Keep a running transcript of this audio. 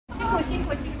辛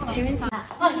苦了，没问题，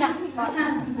放下。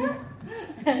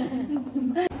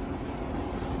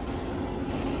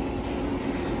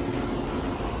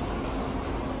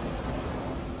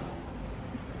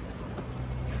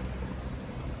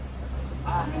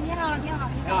你好，你好，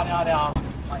你好，你好，你好，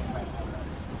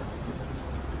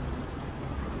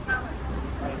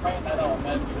欢迎来到我们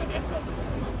这个联合。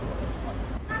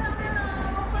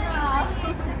Hello，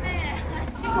 师妹，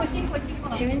辛苦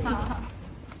了，没问题，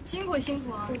辛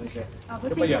苦啊！是是是，啊，不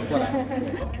这么远过来。我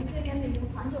们这边的一个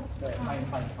团总，对，欢迎。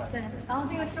对，然后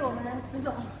这个是我们石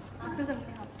总，石总你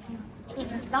好。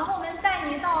然后我们带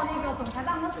你到那个总裁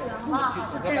办公室，好不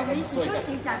好？对，我们一起休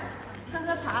息一下，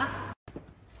喝茶。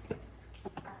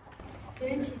没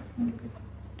问题。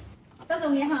周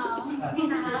总你好。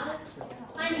你好，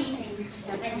欢迎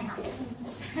小妹你好。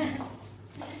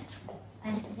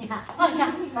哎，你好，放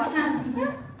下。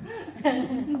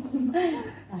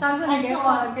上次你给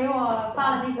我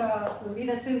发了那个鼓励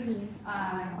的视频，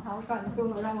啊，好感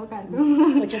动，让我感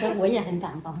动。我觉得我也很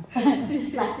感动。谢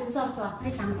谢。来，坐，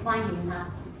非常欢迎呢，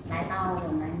来到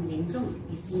我们联众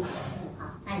迪士尼节目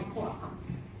带货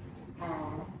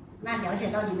那了解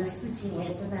到您的事迹，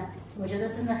我觉得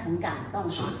真的很感动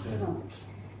这种，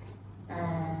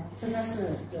真的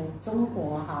是有中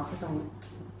国这种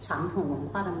传统文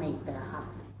化的美德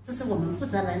这是我们负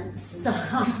责人石总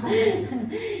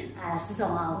石总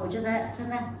我觉得真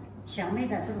的玄妹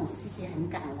的这种事迹很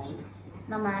感人。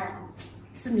那么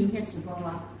是明天直播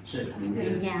吗？是明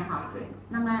天对。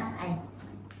那么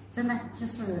真的就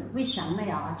是为玄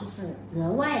妹就是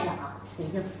额外的给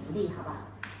一个福利，好吧？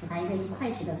给她一个1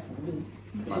块钱的福利，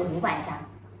有500单，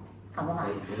好不好？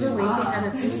作为对她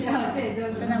的支持，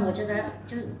真的我觉得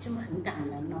就很感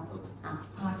人了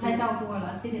太照顾我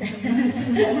了，谢谢。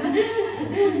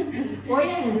我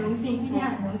也很荣幸，今天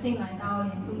很荣幸来到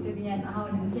联众这边，然后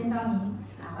能见到您。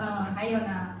还有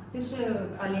呢，就是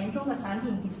联众的产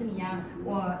品迪士尼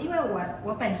因为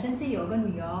我本身就有个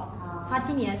女儿。她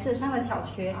今年是上了小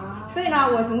学，所以呢，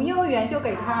我从幼儿园就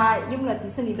给她用了迪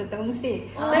士尼的东西，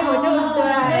所以我就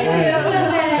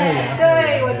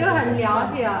对，我就很了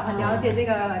解这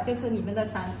个就是你们的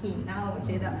产品，然后我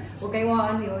觉得我给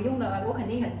我女儿用的，我肯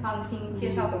定很放心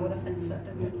介绍给我的粉丝，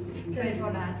对不对？所以说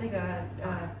呢，这个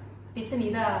迪士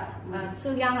尼的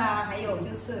质量还有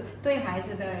就是对孩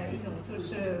子的一种就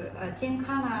是健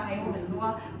康还有很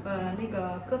多那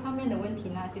个各方面的问题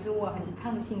呢，其实我很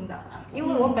放心的，因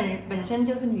为我本身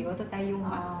就是女儿都在用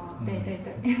嘛。对，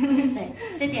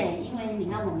这点因为你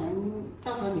看我们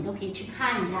到时候你都可以去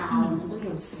看一下我们都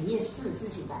有实验室自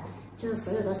己的，就是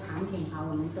所有的产品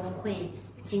我们都会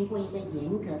经过一个严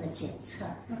格的检测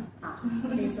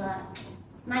所以说。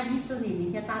那预祝你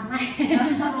明天大卖！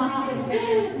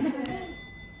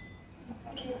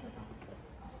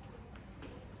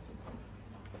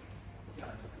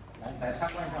来参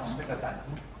观一下我们这个展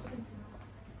厅。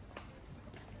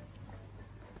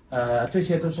这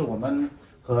些都是我们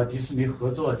和迪士尼合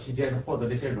作期间获得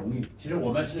的一些荣誉。其实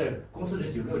我们公司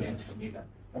是96年成立的，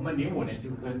我们05年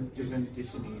就跟迪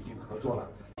士尼已经合作了。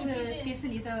是迪士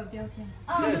尼的标签。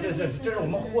是，这是我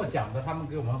们获奖的，他们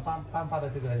给我们颁发的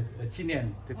这个纪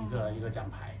念的一个奖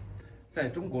牌，在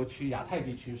中国区亚太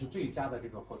地区是最佳的这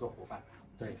个合作伙伴。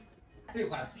对，这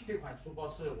款书包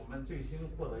是我们最新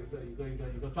获得一个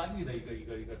专利的一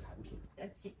个产品。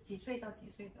几岁到几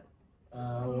岁的？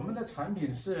我们的产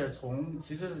品是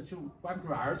其实就关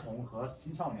注儿童和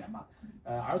青少年嘛。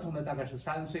儿童呢大概是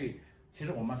3岁，其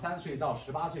实我们3岁到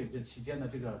18岁这期间的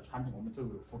这个产品我们都有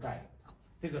覆盖。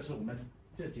这个是我们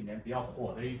这几年比较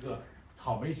火的一个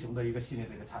草莓熊的一个系列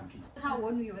的一个产品。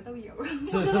我女儿都有。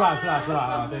是吧？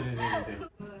对。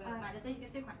买的这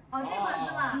款。这款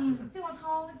是吧？这款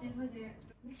超级，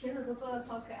鞋子都做的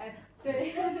超可爱的。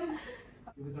对。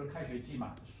因为都是开学季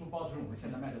嘛，书包是我们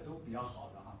现在卖的都比较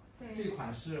好的对。这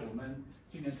款是我们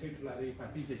今年推出来的一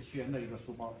款冰雪奇缘的一个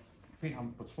书包。非常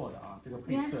不错的这个配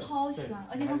色，女孩子超喜欢，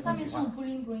而且它上面是那种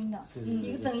bling 的，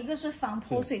整一个是防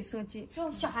泼水设计，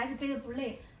就小孩子背的不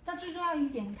累。但最重要一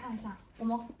点，你看一下，我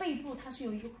们背部它是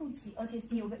有一个护脊，而且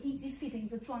是有个 easy fit 的一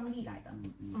个专利来的，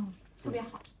特别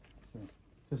好。是，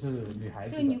这是女孩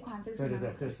子。这个女款，这个是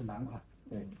对，这是男款，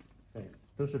对，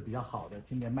都是比较好的，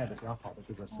今年卖的比较好的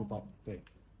这个书包，对。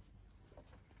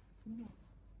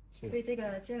对这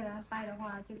个带的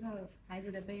话，就是孩子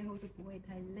的背后就不会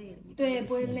太累了。对，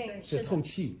不会累，是透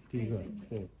气。第一个，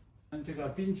对。这个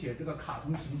并且这个卡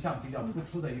通形象比较突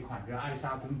出的一款，就是艾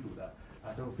莎公主的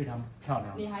都非常漂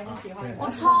亮。女孩子喜欢。我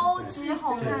超级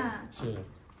好看。是。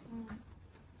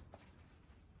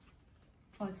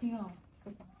好轻哦。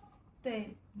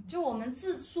对，就我们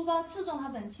书包自重它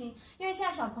很轻，因为现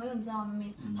在小朋友你知道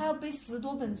吗？他要背10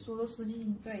多本书，都10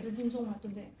斤重了，对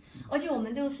不对？而且我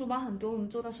们这个书包很多，我们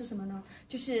做到是什么呢？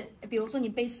就是比如说你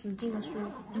背10斤的书，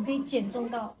你可以减重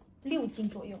到6斤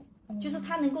左右，就是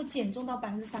它能够减重到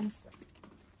30%，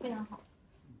非常好。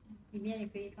里面也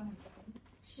可以放很多。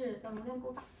是的，容量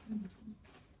够大。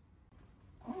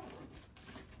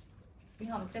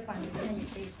挺好，这款明天也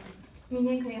可以穿。明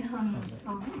天可以哈。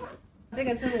好。这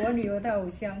个是我女儿的偶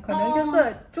像，可能就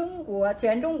是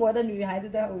全中国的女孩子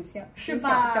的偶像，是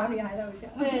吧？小女孩的偶像。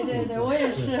对对对，我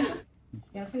也是。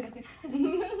聊这个，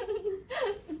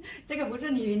这个不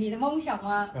是你的梦想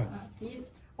吗？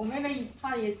我妹妹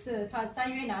她也是，她在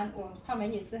越南，他们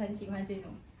也是很喜欢这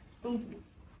种动作。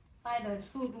带的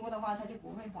树多的话，它就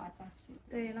不会滑下去。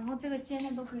对，然后这个肩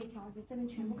带都可以调节，这边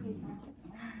全部可以调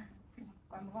节。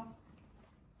管不放？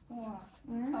哇，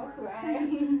好可爱。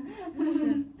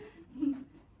是。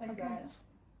太可爱了，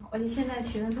而且现在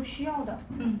学生都需要的，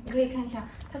你可以看一下，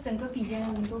它整个笔尖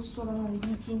我们都是做的那种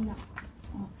衣襟的，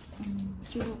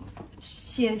就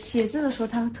写字的时候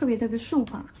它特别顺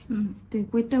滑，对，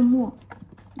不会顿墨，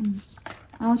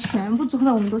然后全部做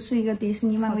的我们都是一个迪士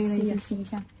尼漫威的一些形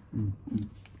象，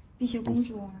碧雪公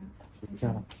主啊，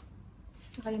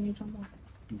这还有没装到？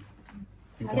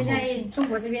现在中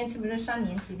国这边是不是3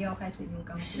年级就要开始用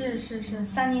钢笔？是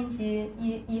，3年级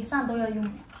以上都要用。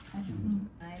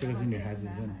这个是女孩子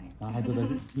的男孩子的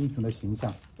英雄的形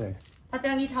象，对。它这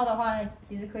样一套的话，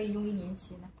其实可以用1年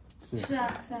期呢。是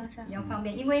啊，比较方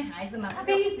便，因为孩子嘛，它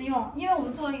可以一直用，因为我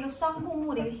们做了一个双供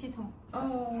墨的一个系统。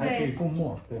还可以供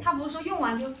墨，对。它不是说用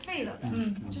完就废了的，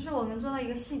就是我们做到一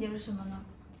个细节是什么呢？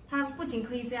它不仅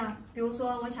可以这样，比如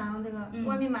说我想让这个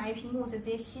外面买一瓶墨水直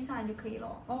接吸上来就可以了。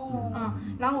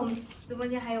然后我们直播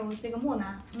间还有这个墨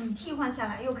囊，替换下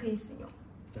来又可以使用。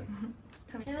对。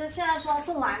其实现在说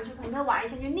送玩具，可能再玩一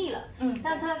下就腻了。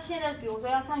但他现在比如说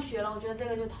要上学了，我觉得这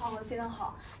个就套的非常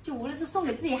好。就无论是送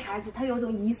给自己孩子，他有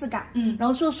种仪式感。然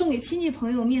后说送给亲戚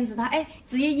朋友面子，他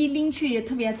直接一拎去也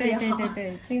特别好。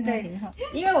对，这个挺好。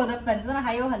因为我的粉丝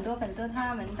还有很多粉丝，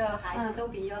他们的孩子都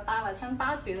比较大了，上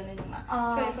大学的那种了。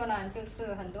所以说呢，就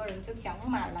是很多人就想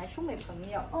买来送给朋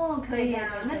友。可以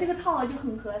呀，那这个套了就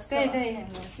很合适。对，很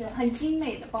合适，很精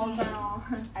美的包装哦，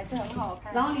还是很好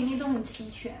看。然后里面都很齐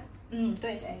全。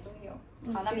对，都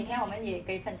有。好，那明天我们也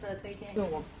给粉丝的推荐。对，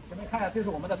你们看一下，这是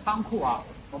我们的仓库啊。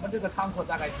我们这个仓库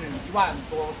大概是1万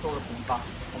多平方。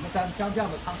我们将这样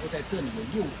的仓库在这里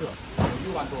有6个，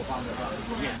有6万多方的这样的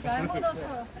面积。全部都是。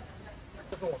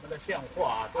这是我们的现货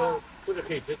啊，都是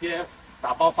可以直接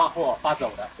打包发货发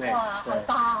走的。对。哇，好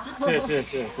大。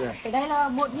是。Cái đây là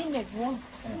 1 nghìn mét vuông,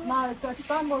 mà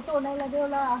toàn bộ chỗ này là đều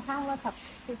là hang là sập,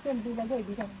 chuẩn bị là gửi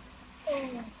đi rồi.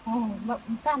 Mà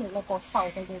ta nữa là có 6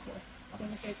 cái rồi.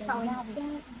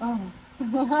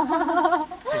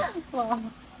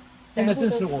 现在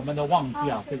正是我们的旺季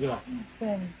啊，这个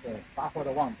对发货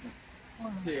的旺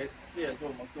季，这也是我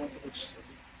们公司的实力。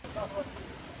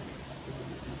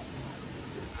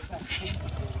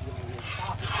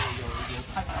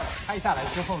拍下来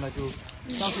之后呢，就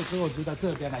销售之后就到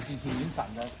这边来进行零散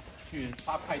的去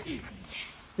发快递。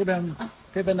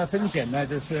这边的分拣呢，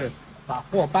就是把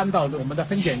货搬到我们的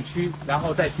分拣区，然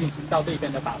后再进行到那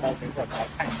边的打包给货来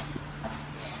看一下。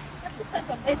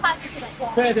准备发出去的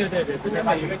货。对，这边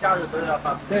每一个假日都要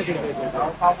发。对，然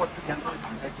后发货之前都要来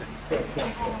检测。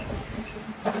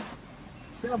对。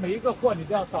这个每一个货你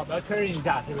都要扫描确认一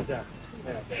下，是不是？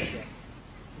对。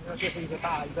因为这是一个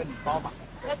礼包嘛。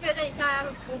要确认一下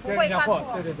不会发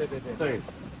错。对。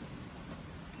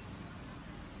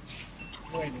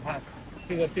因为你看，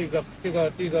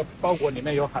这个包裹里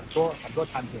面有很多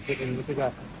产品，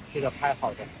这个拍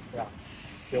好的，对吧？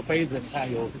有杯子，你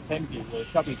看有铅笔，有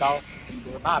削笔刀，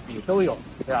有蜡笔都有，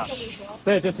对吧？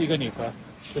对，这是一个礼盒，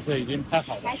这是已经拍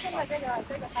好的。还送了这个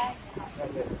拍。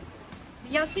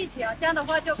比较细节啊，这样的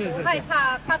话就不害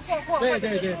怕错货。对，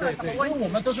因为我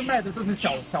们都是卖的都是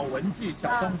小文具、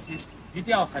小东西，一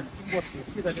定要很经过仔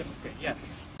细的这种检验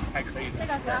才可以的。这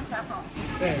个要选好，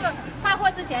就是发货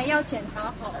之前要检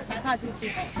查好才发出去。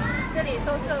这里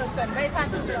都是准备发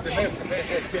出去的。准备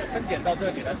分拣到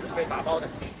这里了，准备打包的。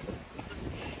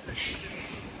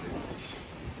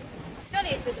这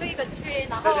里只是一个区，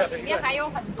然后里面还有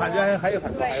很多。还有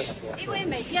很多。因为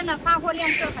每天的发货量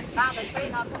是很大的，所以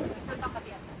呢，不是就这么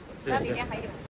点，那里面还有。